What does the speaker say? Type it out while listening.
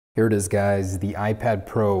Here it is, guys, the iPad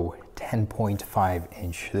Pro 10.5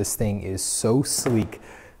 inch. This thing is so sleek,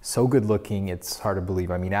 so good looking, it's hard to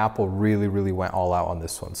believe. I mean, Apple really went all out on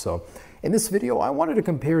this one. So in this video, I wanted to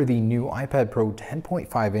compare the new iPad Pro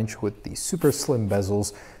 10.5 inch with the super slim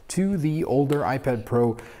bezels to the older iPad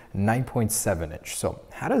Pro 9.7 inch. So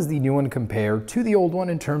how does the new one compare to the old one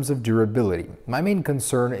in terms of durability? My main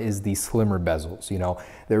concern is the slimmer bezels. You know,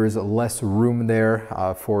 there is less room there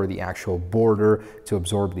for the actual border to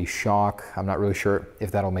absorb the shock. I'm not really sure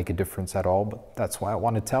if that'll make a difference at all, but that's why I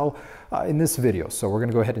want to tell in this video. So we're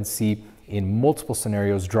gonna go ahead and see in multiple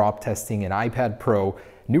scenarios, drop testing an iPad Pro,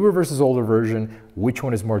 newer versus older version, which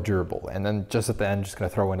one is more durable. And then just at the end, just gonna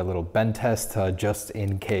throw in a little bend test just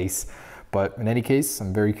in case. But in any case,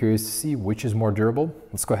 I'm very curious to see which is more durable.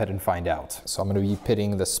 Let's go ahead and find out. So I'm gonna be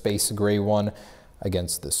pitting the space gray one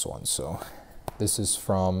against this one. So this is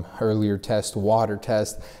from earlier test, water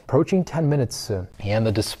test. Approaching 10 minutes soon, and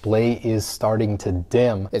the display is starting to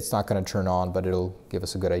dim. It's not gonna turn on, but it'll give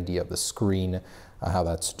us a good idea of the screen, how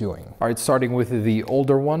that's doing. All right, starting with the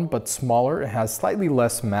older one, but smaller. It has slightly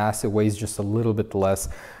less mass. It weighs just a little bit less,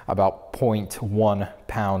 about 0.1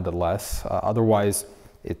 pound less. Otherwise,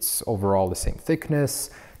 it's overall the same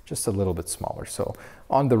thickness, just a little bit smaller. So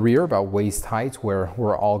on the rear, about waist height, where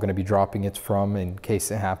we're all gonna be dropping it from in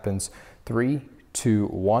case it happens. 3, 2,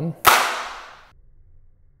 1.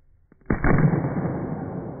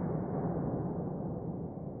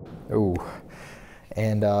 Oh,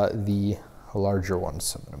 and the larger one.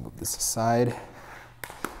 So I'm gonna move this aside.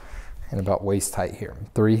 And about waist height here.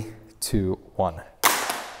 3, 2, 1.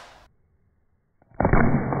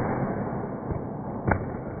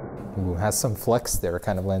 Ooh, has some flex there,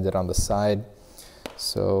 kind of landed on the side.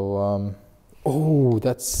 So, oh,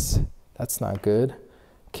 that's not good.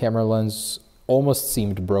 Camera lens almost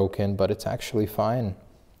seemed broken, but it's actually fine.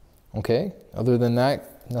 Okay, other than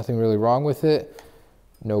that, nothing really wrong with it.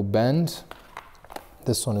 No bend.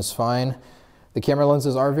 This one is fine. The camera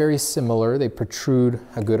lenses are very similar. They protrude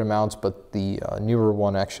a good amount, but the newer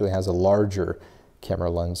one actually has a larger camera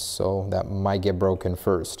lens, so that might get broken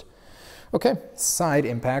first. Okay, side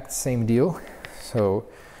impact, same deal. So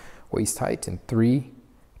waist height in 3,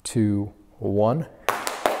 2, 1.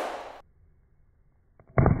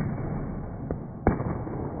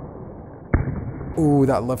 Ooh,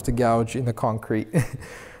 that left a gouge in the concrete.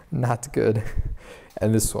 Not good.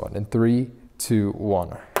 And this one in 3, 2,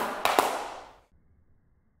 1.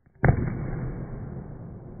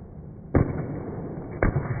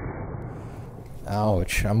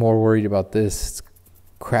 Ouch, I'm more worried about this. It's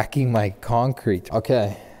cracking my concrete.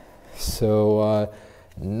 Okay, so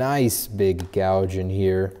nice big gouge in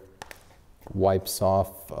here. Wipes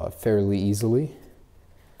off fairly easily,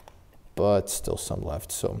 but still some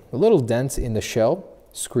left. So a little dent in the shell.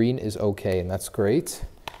 Screen is okay, and that's great.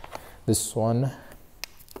 This one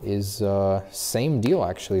is same deal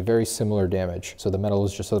actually, very similar damage. So the metal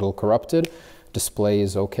is just a little corrupted. Display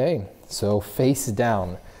is okay. So face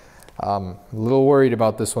down. A little worried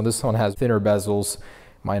about this one. This one has thinner bezels.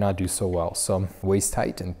 Might not do so well. So waist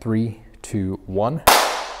height in 3, 2, 1.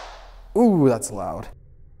 Ooh, that's loud.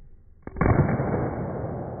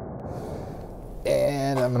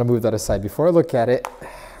 And I'm gonna move that aside. Before I look at it,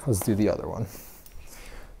 let's do the other one.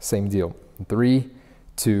 Same deal. 3,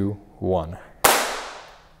 2, 1.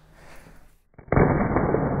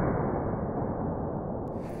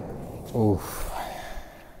 Oof.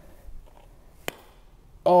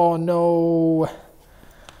 Oh no.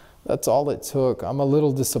 That's all it took. I'm a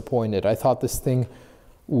little disappointed. I thought this thing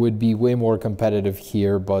would be way more competitive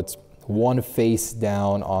here, but one face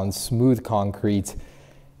down on smooth concrete,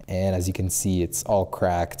 and as you can see, it's all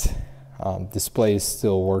cracked. Display is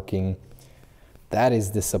still working. That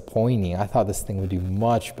is disappointing. I thought this thing would do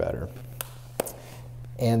much better.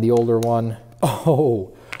 And the older one,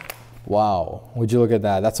 oh, wow. Would you look at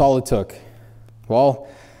that? That's all it took. Well,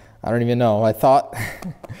 I don't even know. I thought,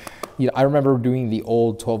 you know, I remember doing the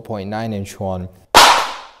old 12.9 inch one.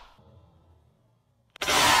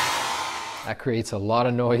 That creates a lot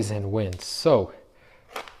of noise and wind. So,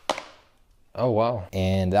 oh wow.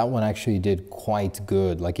 And that one actually did quite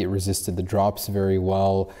good. Like, it resisted the drops very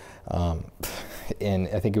well. And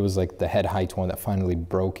I think it was like the head height one that finally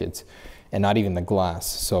broke it, and not even the glass.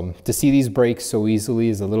 So to see these break so easily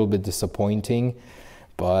is a little bit disappointing,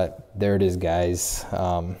 but there it is, guys.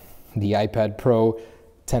 The iPad Pro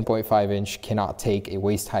 10.5 inch cannot take a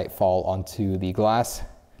waist height fall onto the glass.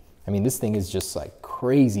 I mean, this thing is just like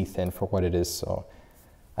crazy thin for what it is. So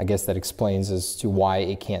I guess that explains as to why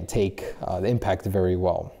it can't take the impact very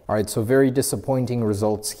well. All right, so very disappointing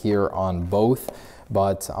results here on both,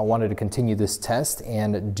 but I wanted to continue this test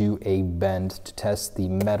and do a bend to test the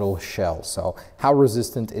metal shell. So how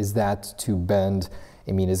resistant is that to bend?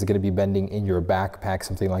 I mean, is it going to be bending in your backpack,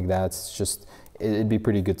 something like that? It's just, it'd be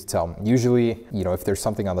pretty good to tell. Usually, you know, if there's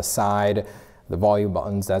something on the side, the volume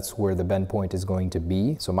buttons, that's where the bend point is going to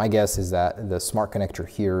be. So my guess is that the smart connector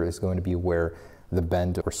here is going to be where the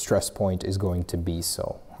bend or stress point is going to be.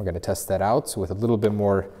 So we're going to test that out. So with a little bit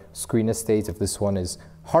more screen estate, if this one is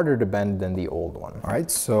harder to bend than the old one. All right,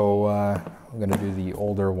 so I'm going to do the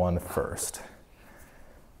older one first.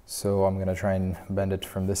 So I'm going to try and bend it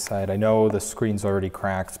from this side. I know the screen's already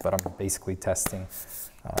cracked, but I'm basically testing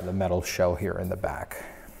the metal shell here in the back.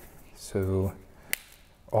 So,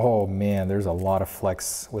 oh man, there's a lot of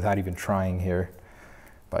flex without even trying here.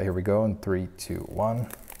 But here we go in 3, 2, 1.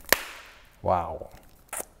 Wow.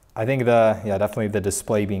 I think definitely the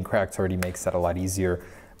display being cracked already makes that a lot easier.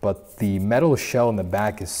 But the metal shell in the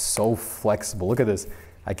back is so flexible. Look at this.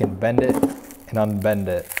 I can bend it and unbend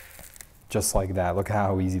it just like that. Look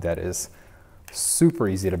how easy that is. Super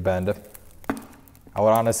easy to bend. I would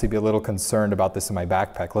honestly be a little concerned about this in my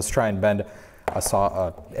backpack. Let's try and bend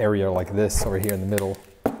a area like this over here in the middle.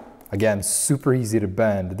 Again, super easy to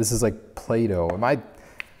bend. This is like Play-Doh. Am I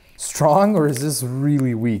strong or is this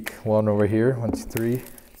really weak? One over here, 1, 2, 3.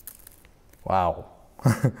 Wow.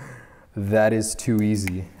 That is too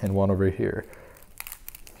easy. And one over here.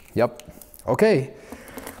 Yep. Okay.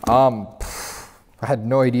 I had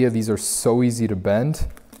no idea these are so easy to bend.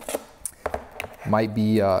 Might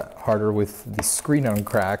be harder with the screen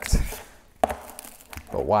uncracked.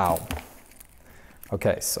 But wow.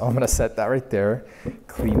 Okay, so I'm gonna set that right there,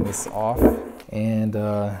 clean this off, and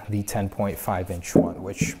the 10.5 inch one,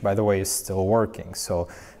 which by the way is still working. So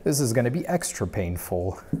this is gonna be extra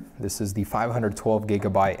painful. This is the 512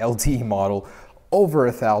 gigabyte LTE model, over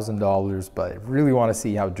 $1,000, but I really wanna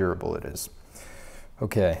see how durable it is.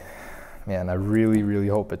 Okay, man, I really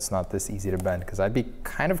hope it's not this easy to bend, because I'd be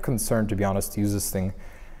kind of concerned, to be honest, to use this thing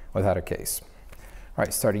without a case. All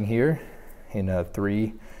right, starting here in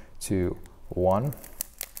 3, 2, 1.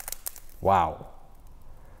 Wow.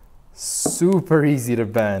 Super easy to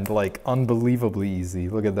bend, like unbelievably easy.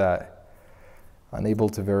 Look at that. Unable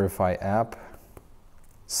to verify app.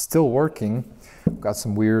 Still working. Got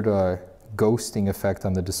some weird ghosting effect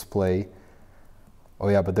on the display. Oh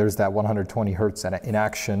yeah, but there's that 120 hertz in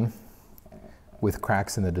action with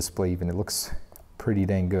cracks in the display even. It looks pretty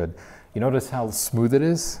dang good. You notice how smooth it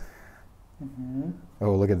is? Mm-hmm.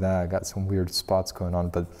 Oh, look at that. Got some weird spots going on,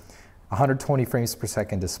 but 120 frames per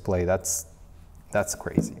second display, that's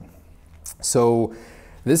crazy. So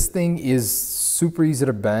this thing is super easy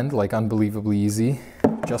to bend, like unbelievably easy,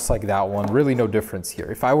 just like that one. Really no difference here.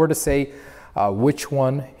 If I were to say which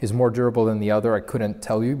one is more durable than the other, I couldn't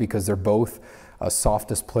tell you because they're both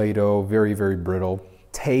soft as Play-Doh, very brittle.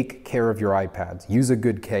 Take care of your iPads. Use a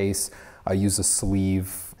good case, use a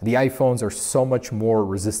sleeve. The iPhones are so much more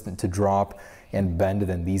resistant to drop and bend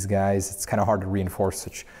than these guys. It's kind of hard to reinforce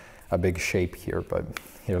such a big shape here, but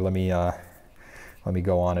here, let me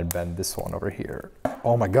go on and bend this one over here.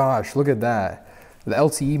 Oh my gosh, look at that. The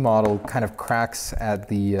LTE model kind of cracks at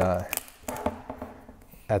the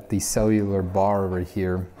cellular bar over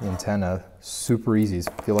here, the antenna. Super easy.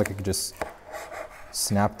 I feel like I could just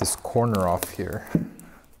snap this corner off here.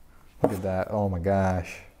 Look at that. Oh my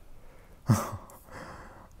gosh.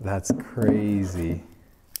 That's crazy.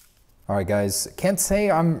 All right, guys, can't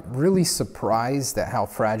say I'm really surprised at how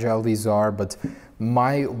fragile these are, but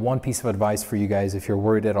my one piece of advice for you guys, if you're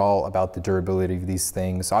worried at all about the durability of these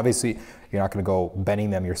things, obviously you're not gonna go bending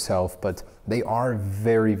them yourself, but they are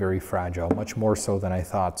very fragile, much more so than I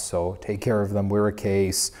thought. So take care of them, wear a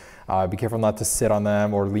case, be careful not to sit on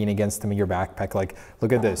them or lean against them in your backpack. Like,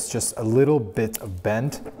 look at this, just a little bit of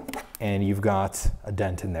bend and you've got a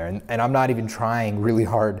dent in there. And I'm not even trying really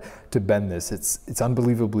hard to bend this. It's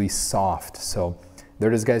unbelievably soft. So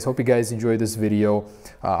there it is, guys. Hope you guys enjoyed this video.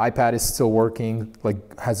 iPad is still working,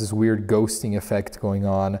 like has this weird ghosting effect going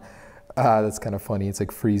on. That's kind of funny. It's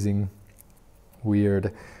like freezing,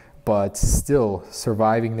 weird, but still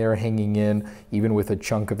surviving there, hanging in, even with a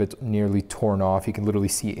chunk of it nearly torn off. You can literally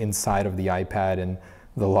see inside of the iPad and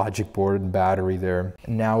the logic board and battery there.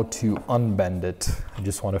 Now to unbend it, I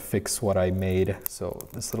just want to fix what I made. So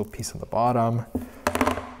this little piece on the bottom,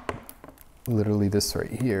 literally this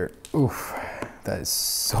right here. Oof, that is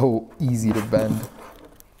so easy to bend.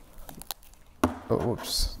 Oh,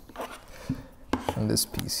 whoops. And this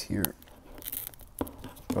piece here.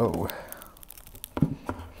 Oh.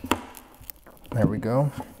 There we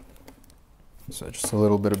go. So just a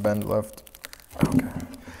little bit of bend left. Okay.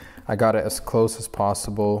 I got it as close as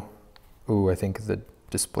possible. Ooh, I think the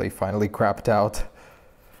display finally crapped out.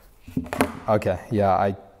 Okay, yeah,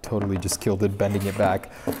 I totally just killed it bending it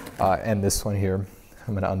back. And this one here,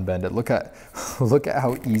 I'm gonna unbend it. Look at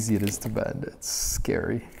how easy it is to bend. It's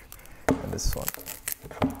scary. And this one.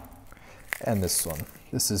 And this one.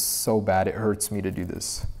 This is so bad, it hurts me to do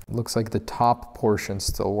this. It looks like the top portion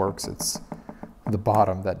still works. It's the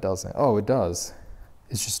bottom that doesn't. Oh, it does.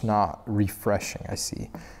 It's just not refreshing, I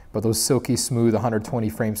see. But those silky smooth 120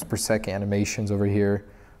 frames per second animations over here,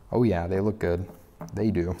 oh yeah, they look good.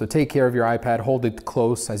 They do. So take care of your iPad, hold it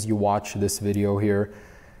close as you watch this video here.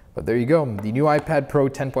 But there you go, the new iPad Pro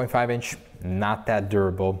 10.5 inch, not that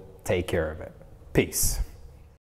durable. Take care of it. Peace.